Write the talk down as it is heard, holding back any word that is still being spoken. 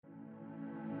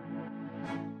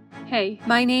Hey,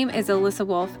 my name is Alyssa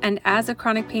Wolf, and as a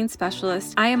chronic pain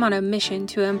specialist, I am on a mission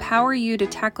to empower you to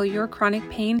tackle your chronic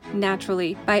pain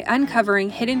naturally by uncovering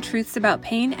hidden truths about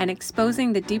pain and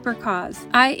exposing the deeper cause.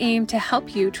 I aim to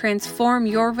help you transform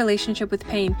your relationship with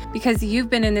pain because you've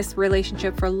been in this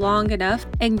relationship for long enough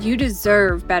and you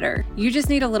deserve better. You just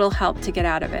need a little help to get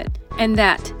out of it. And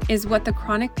that is what the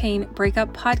Chronic Pain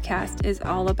Breakup Podcast is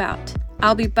all about.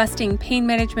 I'll be busting pain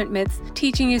management myths,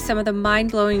 teaching you some of the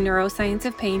mind-blowing neuroscience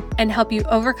of pain, and help you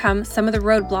overcome some of the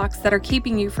roadblocks that are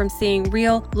keeping you from seeing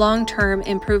real, long-term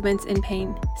improvements in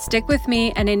pain. Stick with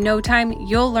me, and in no time,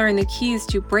 you'll learn the keys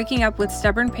to breaking up with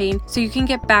stubborn pain so you can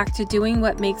get back to doing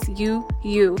what makes you,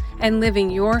 you, and living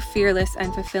your fearless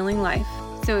and fulfilling life.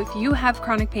 So if you have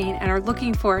chronic pain and are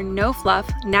looking for no fluff,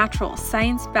 natural,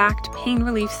 science-backed pain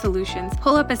relief solutions,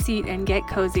 pull up a seat and get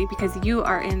cozy because you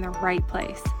are in the right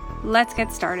place. Let's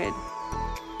get started.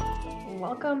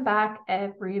 Welcome back,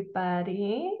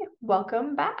 everybody.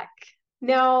 Welcome back.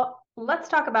 Now, let's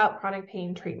talk about chronic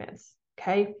pain treatments,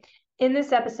 okay? In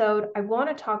this episode, I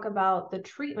want to talk about the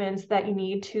treatments that you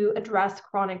need to address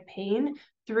chronic pain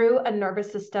through a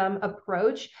nervous system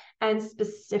approach. And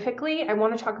specifically, I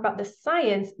want to talk about the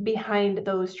science behind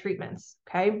those treatments,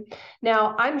 okay?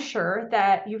 Now, I'm sure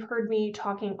that you've heard me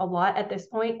talking a lot at this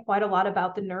point, quite a lot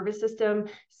about the nervous system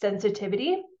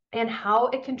sensitivity and how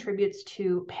it contributes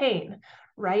to pain,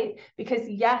 right? Because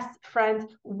yes, friends,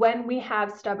 when we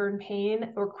have stubborn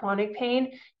pain or chronic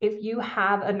pain, if you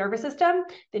have a nervous system,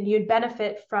 then you'd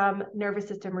benefit from nervous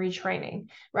system retraining,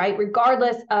 right?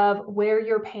 Regardless of where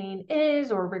your pain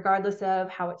is, or regardless of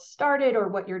how it started or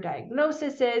what your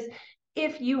diagnosis is,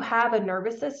 if you have a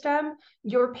nervous system,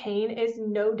 your pain is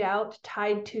no doubt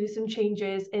tied to some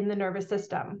changes in the nervous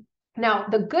system. Now,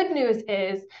 the good news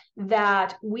is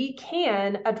that we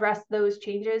can address those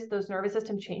changes, those nervous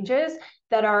system changes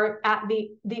that are at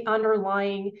the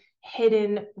underlying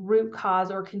hidden root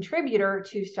cause or contributor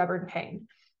to stubborn pain.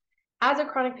 As a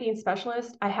chronic pain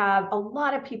specialist, I have a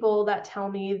lot of people that tell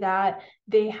me that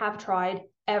they have tried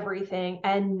everything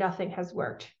and nothing has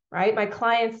worked, right? My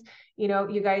clients,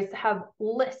 you guys have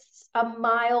lists a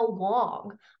mile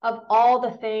long of all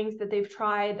the things that they've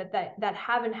tried that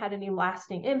haven't had any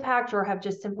lasting impact or have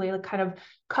just simply kind of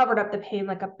covered up the pain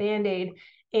like a Band-Aid.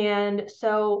 And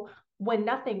so when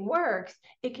nothing works,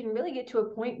 it can really get to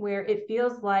a point where it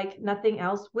feels like nothing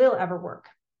else will ever work.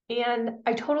 And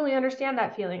I totally understand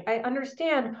that feeling. I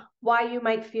understand why you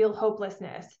might feel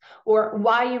hopelessness or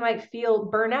why you might feel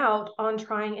burnout on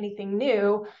trying anything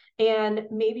new and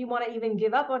maybe want to even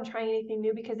give up on trying anything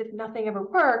new, because if nothing ever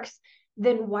works,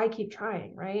 then why keep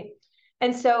trying, right?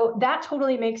 And so that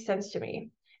totally makes sense to me.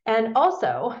 And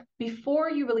also, before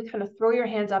you really kind of throw your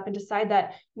hands up and decide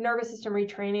that nervous system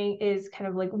retraining is kind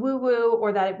of like woo-woo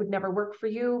or that it would never work for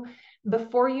you,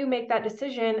 before you make that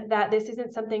decision that this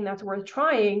isn't something that's worth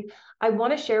trying, I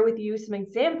want to share with you some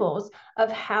examples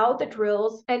of how the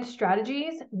drills and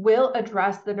strategies will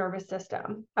address the nervous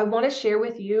system. I want to share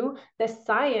with you the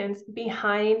science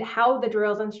behind how the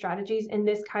drills and strategies in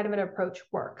this kind of an approach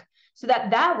work. So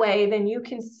that way, then you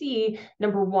can see,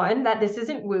 number one, that this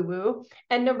isn't woo-woo,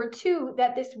 and number two,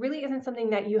 that this really isn't something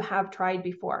that you have tried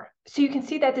before. So you can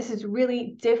see that this is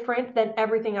really different than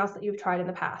everything else that you've tried in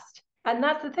the past. And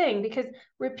that's the thing, because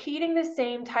repeating the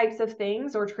same types of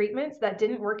things or treatments that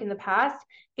didn't work in the past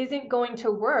isn't going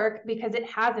to work because it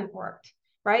hasn't worked,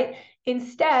 right?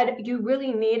 Instead, you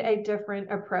really need a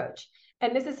different approach.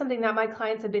 And this is something that my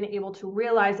clients have been able to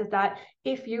realize, is that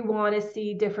if you want to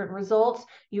see different results,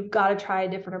 you've got to try a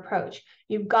different approach.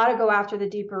 You've got to go after the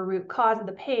deeper root cause of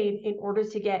the pain in order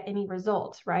to get any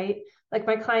results, right? Like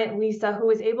my client, Lisa, who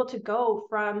was able to go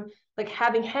from like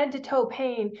having head to toe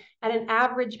pain at an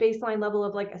average baseline level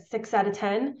of like a 6 out of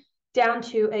 10 down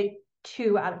to a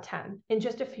 2 out of 10 in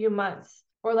just a few months.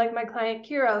 Or like my client,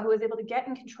 Kira, who was able to get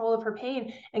in control of her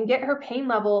pain and get her pain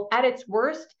level at its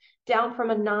worst down from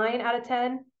a 9 out of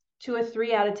 10 to a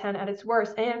 3 out of 10 at its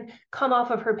worst, and come off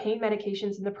of her pain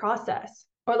medications in the process.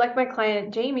 Or like my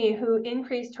client, Jamie, who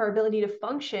increased her ability to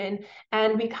function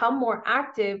and become more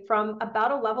active from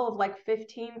about a level of like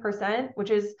 15%, which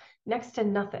is next to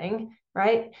nothing,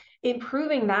 right?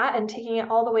 Improving that and taking it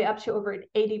all the way up to over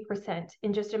 80%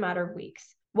 in just a matter of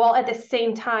weeks, while at the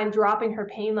same time dropping her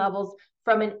pain levels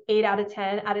from an 8 out of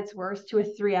 10 at its worst to a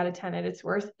 3 out of 10 at its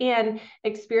worst, and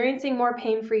experiencing more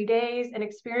pain-free days and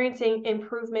experiencing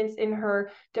improvements in her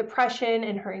depression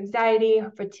and her anxiety, her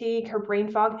fatigue, her brain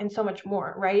fog, and so much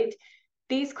more, right?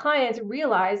 These clients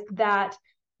realized that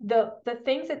the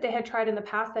things that they had tried in the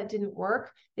past that didn't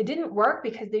work, they didn't work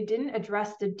because they didn't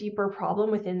address the deeper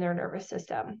problem within their nervous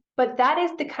system. But that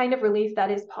is the kind of relief that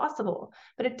is possible.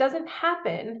 But it doesn't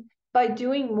happen by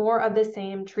doing more of the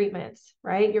same treatments,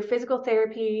 right? Your physical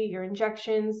therapy, your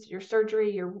injections, your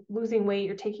surgery, you're losing weight,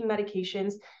 you're taking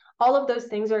medications, all of those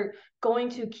things are going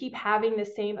to keep having the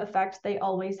same effect they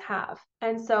always have.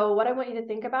 And so what I want you to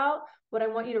think about, what I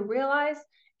want you to realize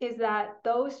is that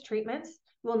those treatments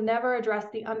will never address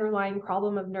the underlying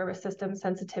problem of nervous system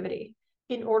sensitivity.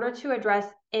 In order to address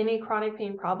any chronic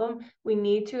pain problem, we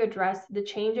need to address the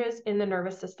changes in the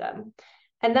nervous system.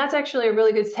 And that's actually a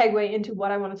really good segue into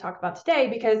what I want to talk about today,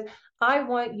 because I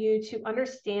want you to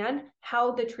understand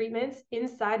how the treatments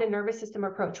inside a nervous system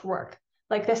approach work,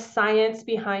 like the science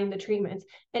behind the treatments.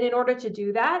 And in order to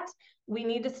do that, we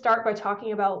need to start by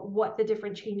talking about what the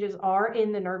different changes are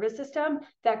in the nervous system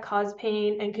that cause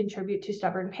pain and contribute to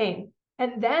stubborn pain.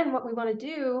 And then what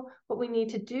we need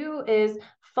to do is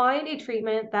find a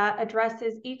treatment that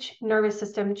addresses each nervous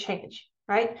system change,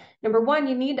 right? Number one,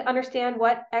 you need to understand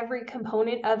what every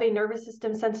component of a nervous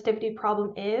system sensitivity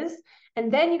problem is,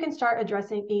 and then you can start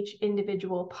addressing each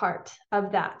individual part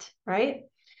of that, right?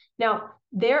 Now,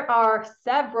 there are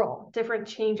several different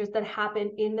changes that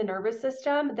happen in the nervous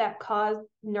system that cause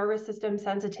nervous system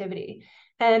sensitivity.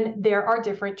 And there are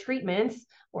different treatments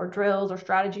or drills or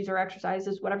strategies or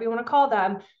exercises, whatever you want to call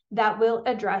them, that will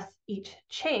address each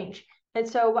change. And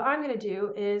so what I'm going to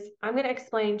do is I'm going to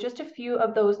explain just a few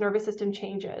of those nervous system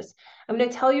changes. I'm going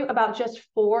to tell you about just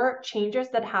 4 changes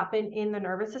that happen in the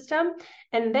nervous system.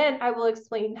 And then I will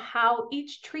explain how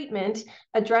each treatment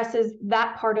addresses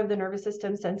that part of the nervous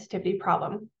system sensitivity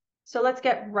problem. So let's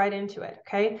get right into it,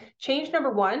 okay? Change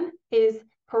number 1 is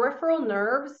peripheral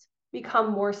nerves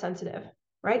become more sensitive,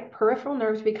 right? Peripheral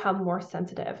nerves become more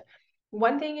sensitive.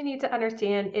 One thing you need to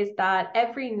understand is that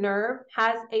every nerve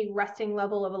has a resting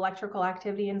level of electrical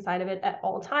activity inside of it at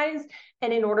all times.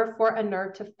 And in order for a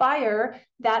nerve to fire,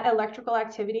 that electrical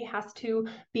activity has to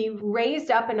be raised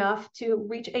up enough to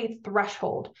reach a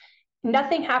threshold.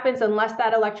 Nothing happens unless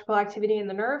that electrical activity in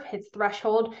the nerve hits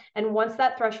threshold. And once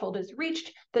that threshold is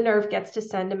reached, the nerve gets to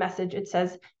send a message. It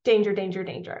says, danger, danger,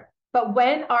 danger. But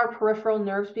when our peripheral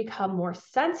nerves become more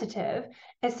sensitive,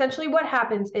 essentially what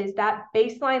happens is that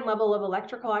baseline level of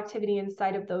electrical activity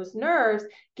inside of those nerves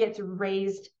gets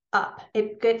raised up.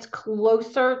 It gets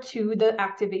closer to the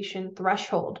activation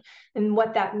threshold. And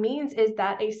what that means is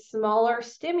that a smaller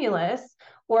stimulus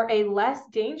or a less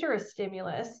dangerous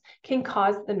stimulus can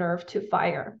cause the nerve to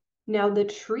fire. Now, the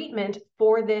treatment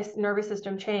for this nervous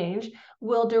system change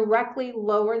will directly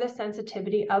lower the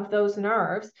sensitivity of those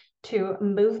nerves to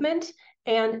movement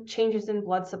and changes in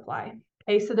blood supply.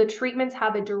 Okay, so the treatments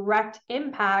have a direct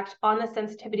impact on the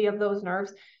sensitivity of those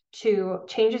nerves to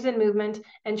changes in movement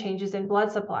and changes in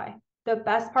blood supply. The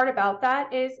best part about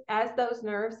that is as those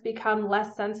nerves become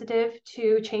less sensitive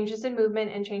to changes in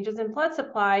movement and changes in blood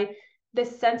supply, the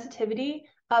sensitivity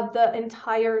of the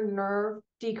entire nerve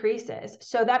decreases.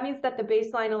 So that means that the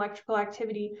baseline electrical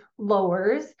activity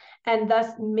lowers and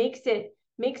thus makes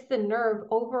the nerve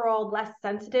overall less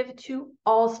sensitive to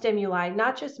all stimuli,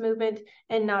 not just movement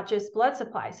and not just blood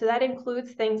supply. So that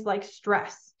includes things like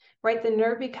stress, right? The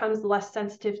nerve becomes less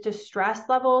sensitive to stress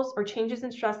levels or changes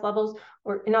in stress levels,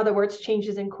 or in other words,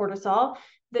 changes in cortisol.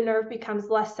 The nerve becomes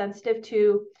less sensitive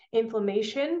to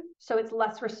inflammation. So it's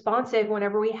less responsive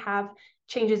whenever we have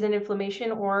changes in inflammation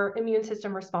or immune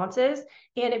system responses,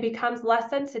 and it becomes less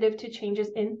sensitive to changes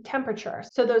in temperature.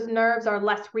 So those nerves are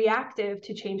less reactive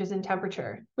to changes in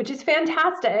temperature, which is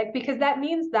fantastic because that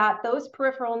means that those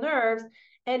peripheral nerves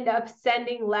end up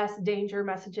sending less danger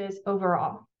messages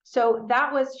overall. So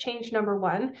that was change number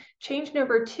 1. Change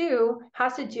number 2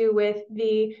 has to do with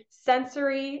the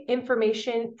sensory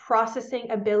information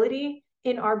processing ability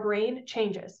in our brain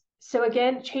changes. So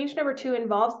again, change number 2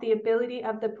 involves the ability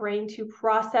of the brain to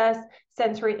process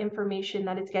sensory information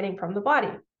that it's getting from the body,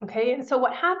 okay? And so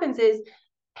what happens is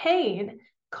pain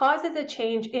causes a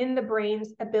change in the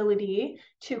brain's ability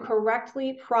to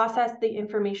correctly process the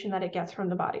information that it gets from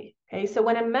the body, okay? So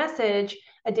when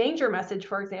a danger message,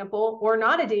 for example, or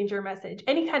not a danger message,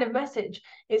 any kind of message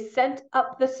is sent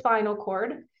up the spinal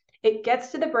cord, it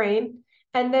gets to the brain,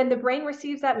 and then the brain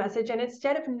receives that message, and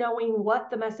instead of knowing what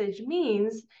the message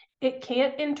means, it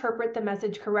can't interpret the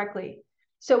message correctly.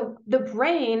 So the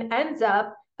brain ends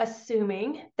up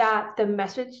assuming that the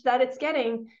message that it's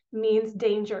getting means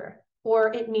danger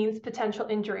or it means potential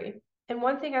injury. And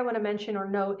one thing I want to mention or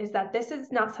note is that this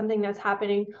is not something that's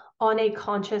happening on a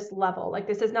conscious level. Like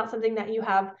this is not something that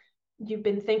you've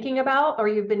been thinking about, or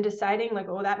you've been deciding like,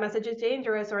 oh, that message is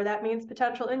dangerous, or that means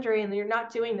potential injury, and you're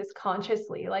not doing this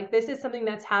consciously. Like this is something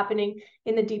that's happening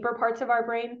in the deeper parts of our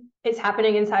brain. It's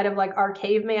happening inside of like our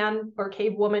caveman or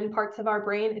cavewoman parts of our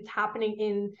brain. It's happening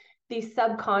in the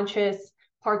subconscious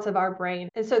parts of our brain.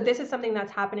 And so this is something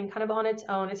that's happening kind of on its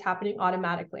own. It's happening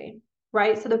automatically,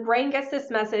 right? So the brain gets this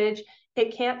message.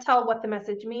 It can't tell what the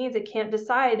message means. It can't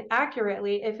decide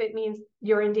accurately if it means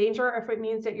you're in danger or if it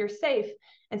means that you're safe.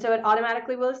 And so it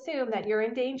automatically will assume that you're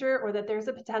in danger or that there's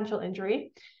a potential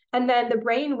injury. And then the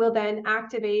brain will then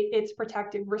activate its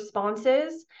protective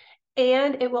responses,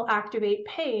 and it will activate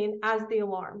pain as the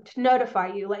alarm to notify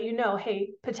you, let you know,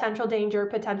 hey, potential danger,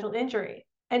 potential injury.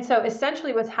 And so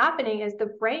essentially what's happening is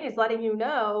the brain is letting you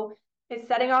know, it's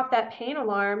setting off that pain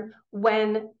alarm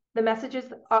when the messages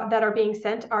that are being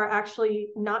sent are actually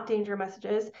not danger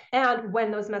messages, and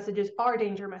when those messages are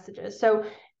danger messages. So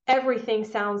everything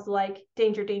sounds like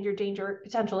danger, danger, danger,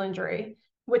 potential injury,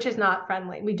 which is not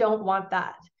friendly. We don't want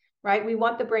that, right? We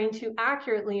want the brain to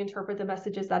accurately interpret the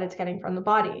messages that it's getting from the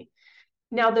body.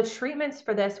 Now, the treatments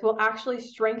for this will actually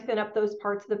strengthen up those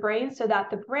parts of the brain so that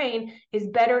the brain is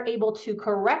better able to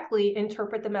correctly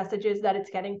interpret the messages that it's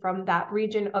getting from that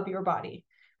region of your body,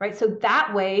 right? So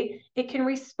that way it can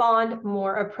respond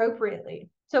more appropriately.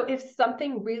 So if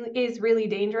something really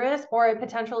dangerous or a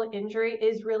potential injury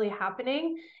is really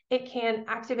happening, it can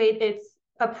activate its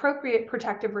appropriate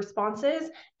protective responses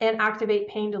and activate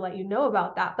pain to let you know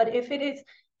about that. But if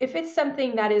it's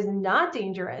something that is not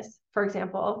dangerous, for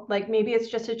example, like maybe it's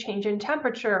just a change in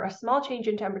temperature, a small change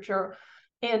in temperature,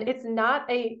 and it's not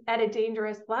at a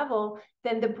dangerous level,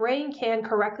 then the brain can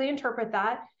correctly interpret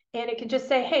that, and it can just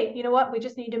say, hey, you know what, we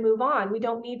just need to move on. We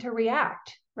don't need to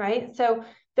react, right? So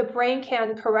the brain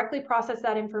can correctly process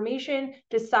that information,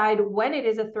 decide when it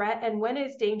is a threat and when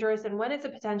it's dangerous and when it's a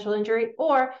potential injury,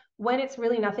 or when it's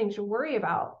really nothing to worry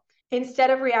about, instead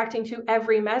of reacting to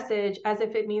every message as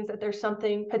if it means that there's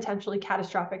something potentially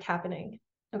catastrophic happening,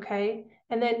 okay?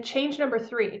 And then change number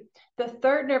 3, the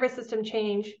third nervous system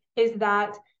change is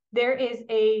that there is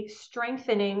a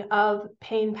strengthening of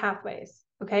pain pathways,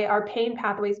 okay? Our pain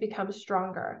pathways become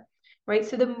stronger, right?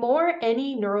 So the more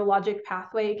any neurologic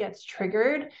pathway gets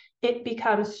triggered, it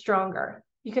becomes stronger.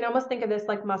 You can almost think of this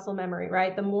like muscle memory,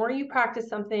 right? The more you practice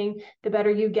something, the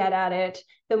better you get at it,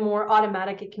 the more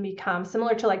automatic it can become,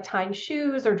 similar to like tying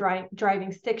shoes or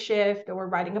driving stick shift or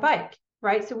riding a bike,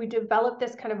 right? So we develop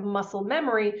this kind of muscle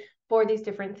memory for these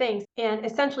different things. And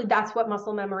essentially that's what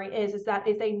muscle memory is that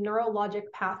is a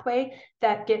neurologic pathway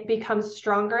that becomes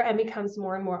stronger and becomes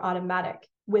more and more automatic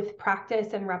with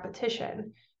practice and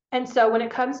repetition. And so when it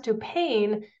comes to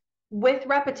pain, with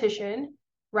repetition,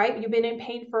 right? You've been in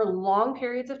pain for long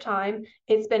periods of time.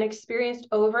 It's been experienced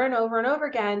over and over and over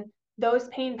again. Those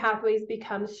pain pathways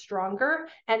become stronger.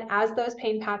 And as those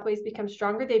pain pathways become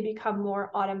stronger, they become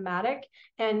more automatic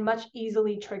and much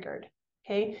easily triggered.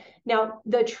 Okay. Now,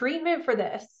 the treatment for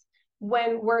this,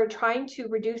 when we're trying to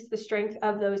reduce the strength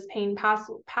of those pain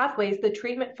pathways, the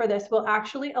treatment for this will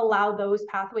actually allow those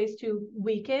pathways to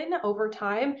weaken over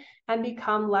time and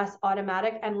become less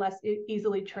automatic and less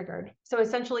easily triggered. So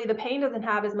essentially, the pain doesn't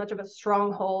have as much of a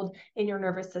stronghold in your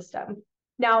nervous system.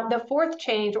 Now, the fourth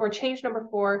change, or change number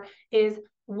 4, is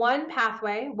one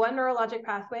neurologic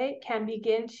pathway can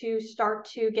begin to start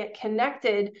to get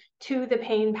connected to the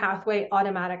pain pathway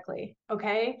automatically,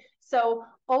 okay? So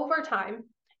over time,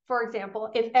 for example,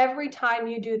 if every time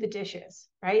you do the dishes,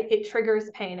 right, it triggers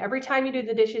pain. Every time you do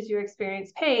the dishes, you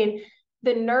experience pain.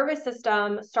 The nervous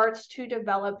system starts to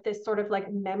develop this sort of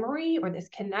like memory or this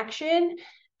connection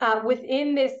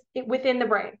within the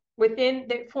brain.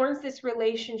 That forms this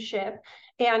relationship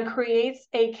and creates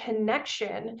a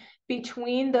connection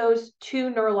between those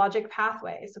two neurologic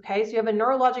pathways, okay? So you have a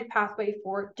neurologic pathway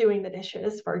for doing the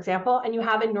dishes, for example, and you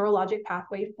have a neurologic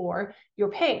pathway for your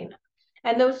pain.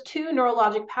 And those two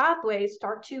neurologic pathways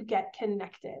start to get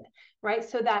connected, right?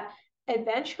 So that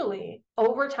eventually,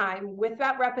 over time, with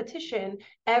that repetition,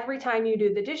 every time you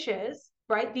do the dishes,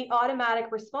 right, the automatic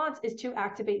response is to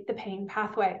activate the pain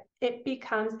pathway. It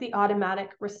becomes the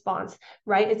automatic response,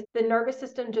 right? It's the nervous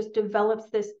system just develops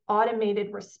this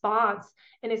automated response.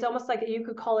 And it's almost like, you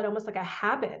could call it almost like a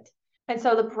habit. And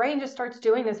so the brain just starts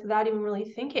doing this without even really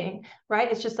thinking,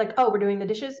 right? It's just like, oh, we're doing the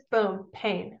dishes, boom,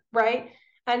 pain, right?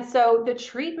 And so the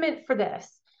treatment for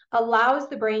this allows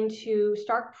the brain to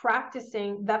start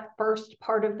practicing that first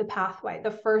part of the pathway,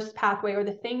 the first pathway, or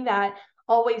the thing that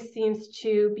always seems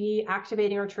to be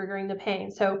activating or triggering the pain.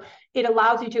 So it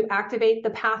allows you to activate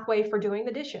the pathway for doing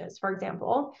the dishes, for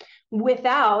example,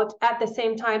 without at the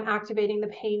same time activating the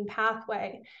pain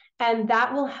pathway. And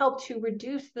that will help to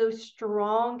reduce those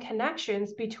strong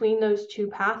connections between those two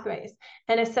pathways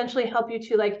and essentially help you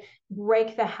to like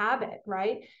break the habit,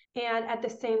 right? And at the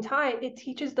same time, it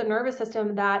teaches the nervous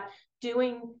system that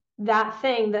doing that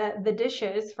thing, the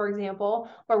dishes, for example,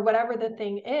 or whatever the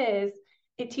thing is,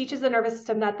 it teaches the nervous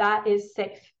system that that is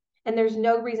safe. And there's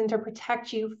no reason to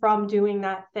protect you from doing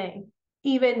that thing,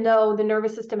 even though the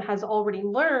nervous system has already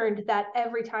learned that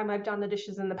every time I've done the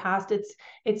dishes in the past,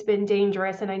 it's been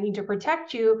dangerous and I need to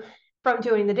protect you from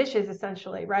doing the dishes,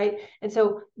 essentially, right? And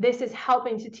so this is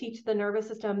helping to teach the nervous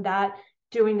system that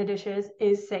doing the dishes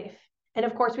is safe. And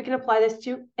of course, we can apply this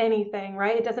to anything,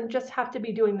 right? It doesn't just have to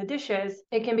be doing the dishes.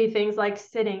 It can be things like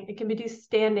sitting, it can be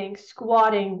standing,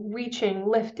 squatting, reaching,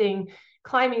 lifting,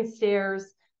 climbing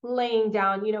stairs, laying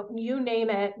down, you name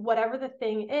it, whatever the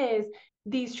thing is,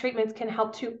 these treatments can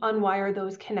help to unwire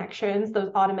those connections,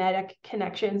 those automatic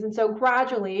connections. And so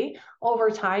gradually over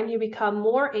time, you become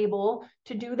more able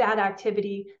to do that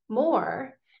activity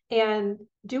more and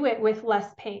do it with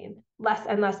less pain, less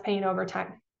and less pain over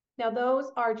time. Now,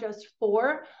 those are just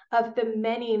 4 of the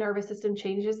many nervous system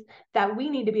changes that we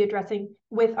need to be addressing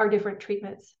with our different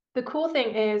treatments. The cool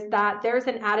thing is that there's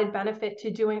an added benefit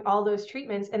to doing all those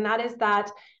treatments, and that is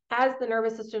that as the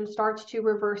nervous system starts to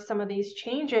reverse some of these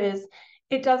changes,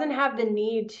 it doesn't have the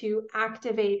need to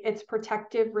activate its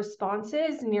protective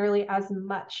responses nearly as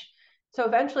much. So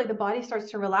eventually the body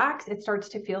starts to relax, it starts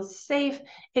to feel safe.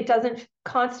 It doesn't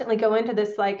constantly go into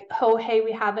this like, oh, hey,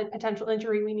 we have a potential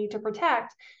injury we need to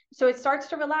protect. So it starts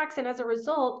to relax. And as a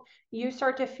result, you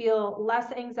start to feel less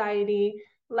anxiety,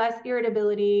 less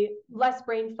irritability, less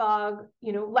brain fog,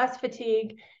 less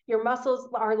fatigue. Your muscles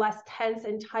are less tense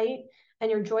and tight, and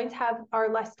your joints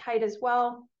are less tight as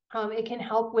well. It can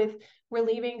help with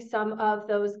relieving some of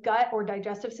those gut or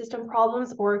digestive system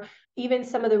problems, or even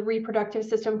some of the reproductive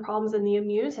system problems and the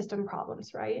immune system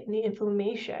problems, right? And the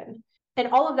inflammation. And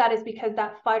all of that is because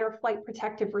that fight or flight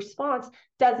protective response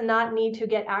does not need to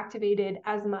get activated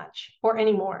as much or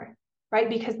anymore, right?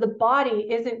 Because the body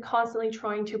isn't constantly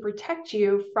trying to protect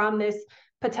you from this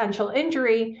potential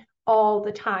injury all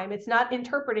the time. It's not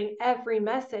interpreting every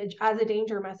message as a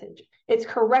danger message. It's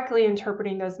correctly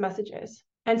interpreting those messages.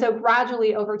 And so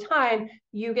gradually over time,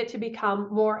 you get to become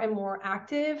more and more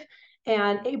active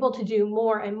and able to do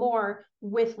more and more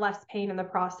with less pain in the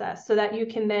process, so that you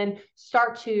can then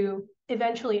start to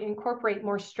eventually incorporate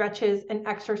more stretches and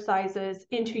exercises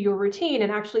into your routine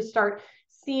and actually start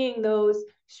seeing those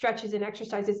stretches and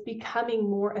exercises becoming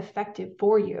more effective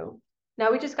for you.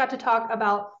 Now, we just got to talk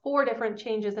about 4 different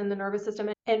changes in the nervous system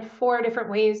and 4 different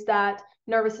ways that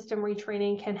nervous system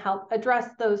retraining can help address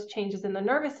those changes in the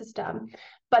nervous system.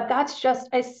 But that's just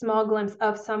a small glimpse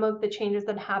of some of the changes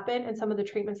that happen and some of the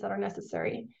treatments that are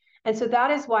necessary. And so that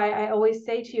is why I always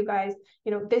say to you guys,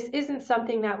 this isn't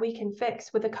something that we can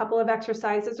fix with a couple of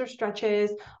exercises or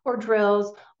stretches or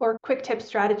drills or quick tip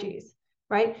strategies,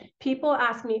 right? People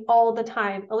ask me all the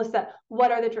time, Alyssa,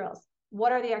 what are the drills?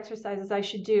 What are the exercises I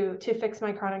should do to fix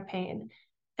my chronic pain?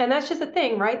 And that's just a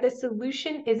thing, right? The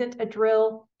solution isn't a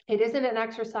drill. It isn't an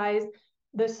exercise.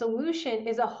 The solution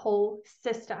is a whole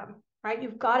system, right?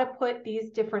 You've got to put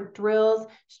these different drills,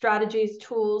 strategies,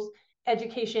 tools,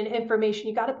 education, information,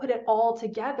 you got to put it all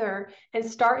together and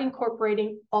start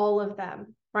incorporating all of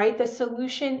them, right? The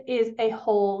solution is a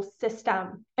whole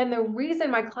system. And the reason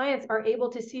my clients are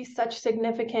able to see such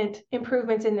significant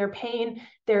improvements in their pain,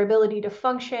 their ability to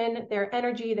function, their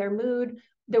energy, their mood,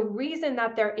 the reason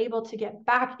that they're able to get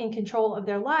back in control of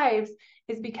their lives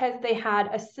is because they had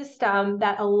a system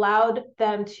that allowed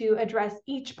them to address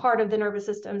each part of the nervous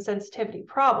system sensitivity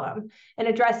problem and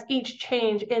address each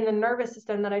change in the nervous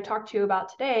system that I talked to you about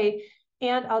today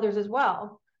and others as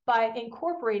well, by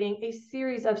incorporating a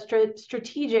series of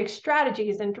strategic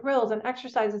strategies and drills and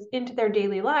exercises into their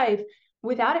daily life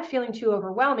without it feeling too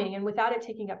overwhelming and without it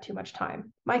taking up too much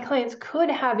time. My clients could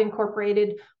have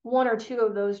incorporated 1 or 2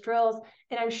 of those drills,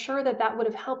 and I'm sure that that would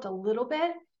have helped a little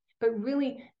bit, but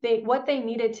really what they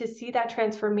needed to see that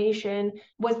transformation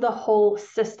was the whole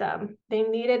system. They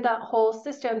needed that whole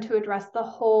system to address the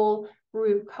whole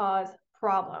root cause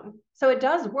problem. So it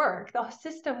does work. The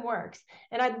system works.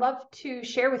 And I'd love to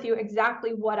share with you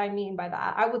exactly what I mean by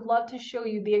that. I would love to show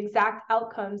you the exact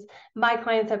outcomes my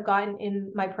clients have gotten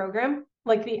in my program,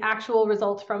 like the actual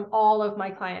results from all of my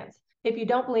clients. If you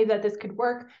don't believe that this could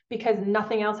work because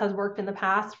nothing else has worked in the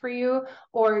past for you,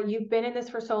 or you've been in this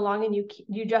for so long and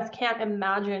you just can't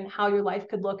imagine how your life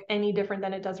could look any different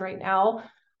than it does right now,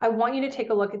 I want you to take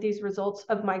a look at these results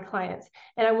of my clients.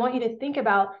 And I want you to think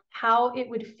about how it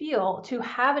would feel to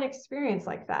have an experience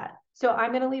like that. So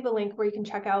I'm going to leave a link where you can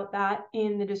check out that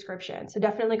in the description. So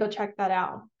definitely go check that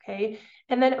out. Okay.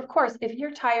 And then of course, if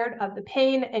you're tired of the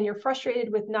pain and you're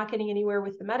frustrated with not getting anywhere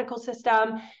with the medical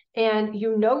system and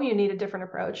you need a different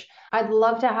approach, I'd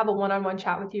love to have a one-on-one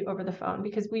chat with you over the phone,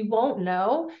 because we won't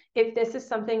know if this is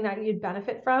something that you'd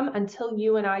benefit from until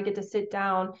you and I get to sit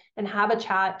down and have a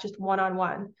chat just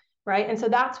one-on-one. right? And so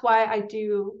that's why I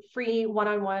do free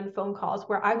one-on-one phone calls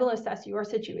where I will assess your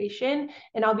situation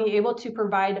and I'll be able to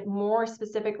provide more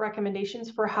specific recommendations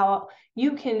for how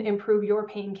you can improve your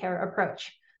pain care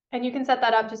approach. And you can set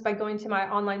that up just by going to my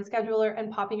online scheduler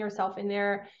and popping yourself in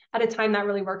there at a time that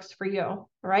really works for you,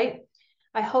 right?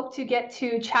 I hope to get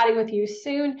to chatting with you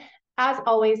soon. As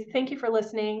always, thank you for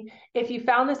listening. If you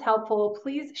found this helpful,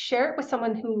 please share it with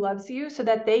someone who loves you so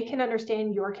that they can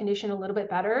understand your condition a little bit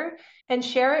better, and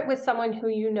share it with someone who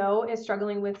you know is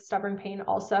struggling with stubborn pain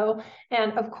also.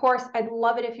 And of course, I'd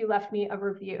love it if you left me a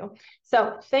review.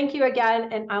 So thank you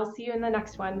again, and I'll see you in the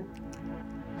next one.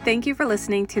 Thank you for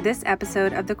listening to this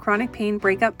episode of the Chronic Pain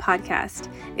Breakup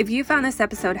Podcast. If you found this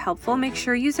episode helpful, make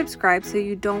sure you subscribe so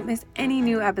you don't miss any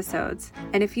new episodes.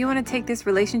 And if you want to take this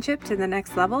relationship to the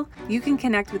next level, you can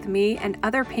connect with me and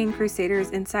other pain crusaders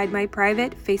inside my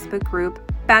private Facebook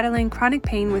group, Battling Chronic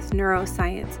Pain with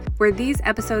Neuroscience, where these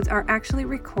episodes are actually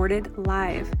recorded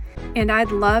live. And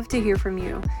I'd love to hear from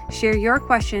you. Share your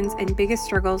questions and biggest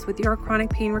struggles with your chronic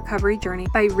pain recovery journey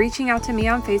by reaching out to me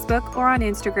on Facebook or on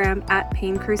Instagram at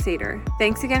Pain Crusader.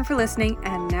 Thanks again for listening,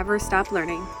 and never stop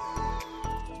learning.